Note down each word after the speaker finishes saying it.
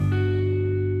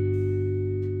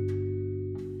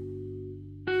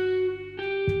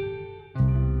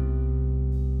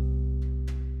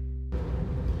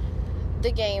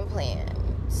the game plan.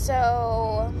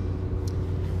 So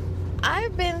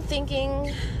I've been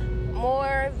thinking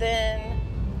more than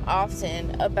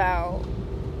often about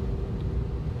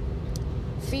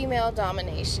female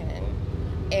domination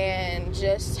and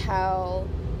just how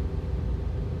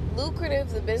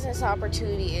lucrative the business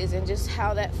opportunity is and just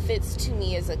how that fits to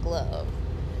me as a glove.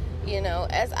 You know,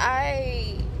 as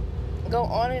I go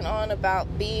on and on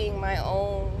about being my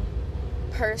own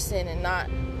person and not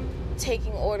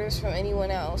taking orders from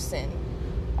anyone else and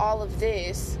all of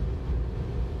this,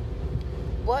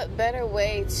 what better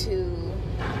way to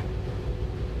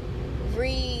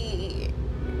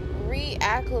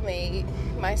reacclimate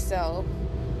myself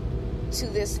to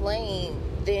this lane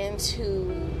than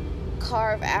to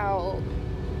carve out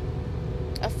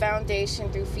a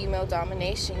foundation through female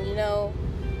domination. You know,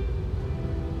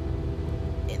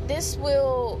 this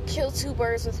will kill two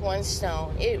birds with one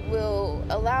stone. It will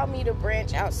allow me to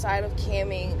branch outside of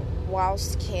camming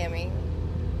whilst camming.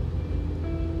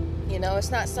 You know,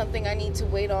 it's not something I need to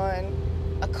wait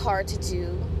on a car to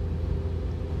do.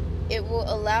 It will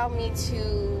allow me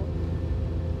to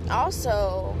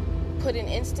also put an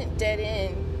instant dead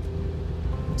end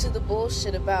to the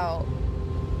bullshit about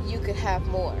you could have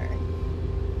more.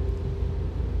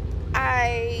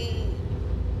 I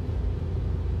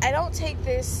don't take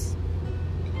this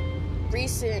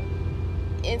recent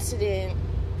incident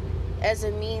as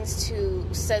a means to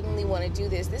suddenly want to do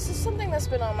this. This is something that's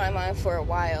been on my mind for a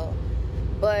while,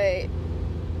 but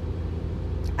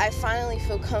I finally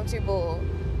feel comfortable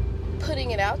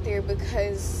putting it out there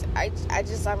because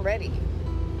I'm ready.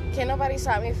 Can't nobody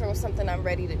stop me from something I'm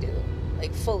ready to do.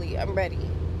 Like, fully, I'm ready.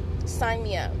 Sign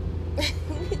me up.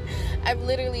 I've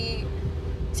literally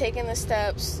taken the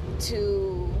steps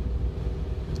to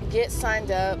get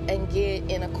signed up and get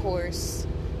in a course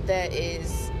that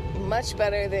is much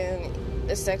better than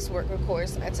the sex worker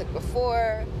course I took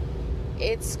before.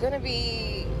 It's gonna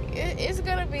be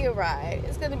a ride.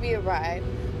 It's gonna be a ride,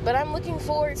 but I'm looking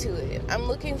forward to it. I'm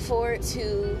looking forward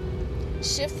to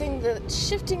shifting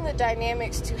the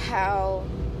dynamics to how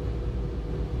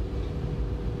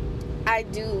I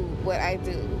do what I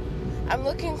do. I'm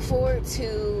looking forward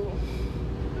to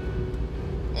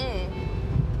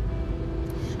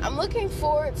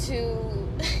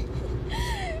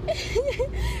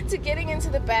to getting into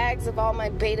the bags of all my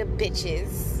beta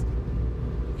bitches.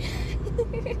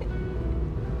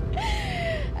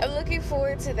 I'm looking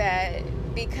forward to that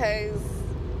because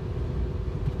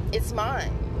it's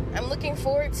mine. I'm looking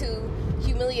forward to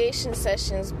humiliation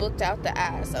sessions booked out the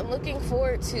ass. I'm looking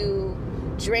forward to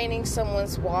draining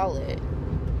someone's wallet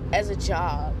as a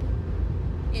job.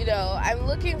 You know, I'm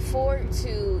looking forward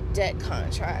to debt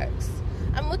contracts.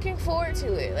 I'm looking forward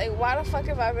to it. Like, why the fuck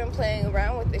have I been playing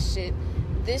around with this shit?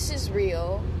 This is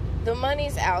real. The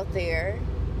money's out there.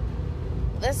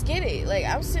 Let's get it. Like,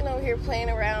 I'm sitting over here playing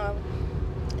around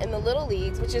in the little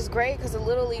leagues, which is great because the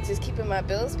little leagues is keeping my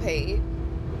bills paid.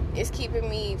 It's keeping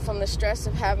me from the stress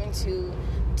of having to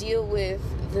deal with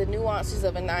the nuances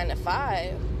of a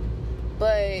 9-to-5.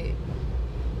 But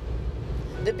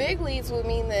the big leagues would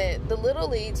mean that the little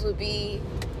leagues would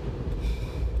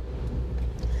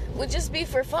just be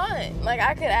for fun. Like,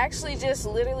 I could actually just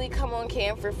literally come on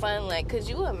cam for fun. Like, could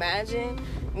you imagine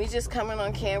me just coming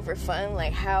on cam for fun?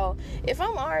 Like, how, if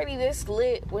I'm already this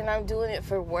lit when I'm doing it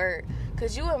for work,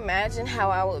 could you imagine how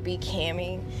I would be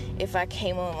camming if I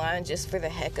came online just for the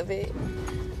heck of it?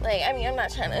 Like, I mean, I'm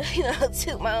not trying to,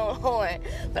 toot my own horn,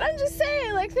 but I'm just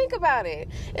saying, like, think about it.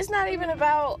 It's not even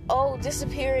about,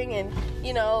 disappearing and,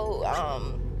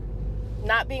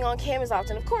 not being on cam as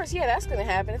often. Of course, yeah, that's going to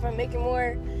happen. If I'm making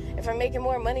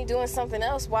more money doing something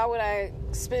else, why would I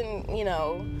spend,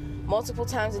 multiple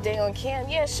times a day on cam?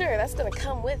 Yeah, sure, that's going to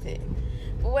come with it.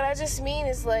 But what I just mean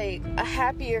is, like, a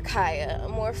happier Kaya, a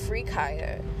more free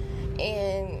Kaya.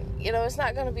 And, it's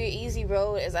not going to be an easy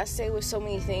road. As I say with so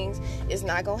many things, it's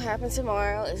not going to happen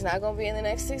tomorrow. It's not going to be in the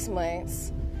next 6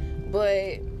 months.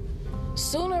 But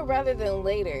sooner rather than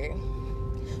later,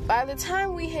 by the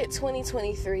time we hit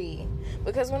 2023,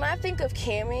 because when I think of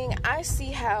camming, I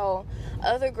see how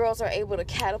other girls are able to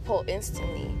catapult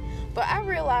instantly. But I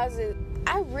realize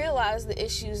the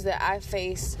issues that I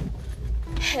face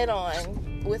head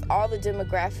on with all the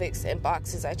demographics and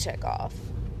boxes I check off.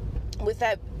 With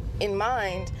that in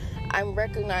mind, I'm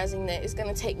recognizing that it's going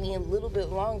to take me a little bit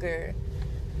longer,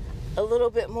 a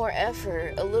little bit more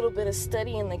effort, a little bit of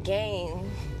studying the game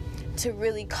to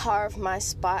really carve my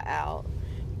spot out,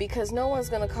 because no one's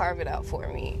going to carve it out for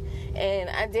me. And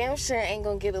I damn sure ain't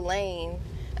going to get a lane.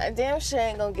 I damn sure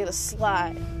ain't going to get a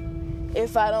slot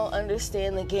if I don't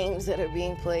understand the games that are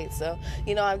being played. So,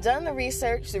 you know, I've done the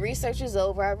research. The research is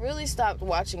over. I really stopped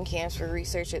watching camps for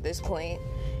research at this point.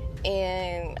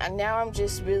 And now I'm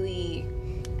just really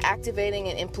activating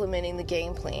and implementing the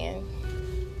game plan.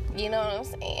 You know what I'm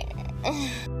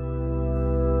saying?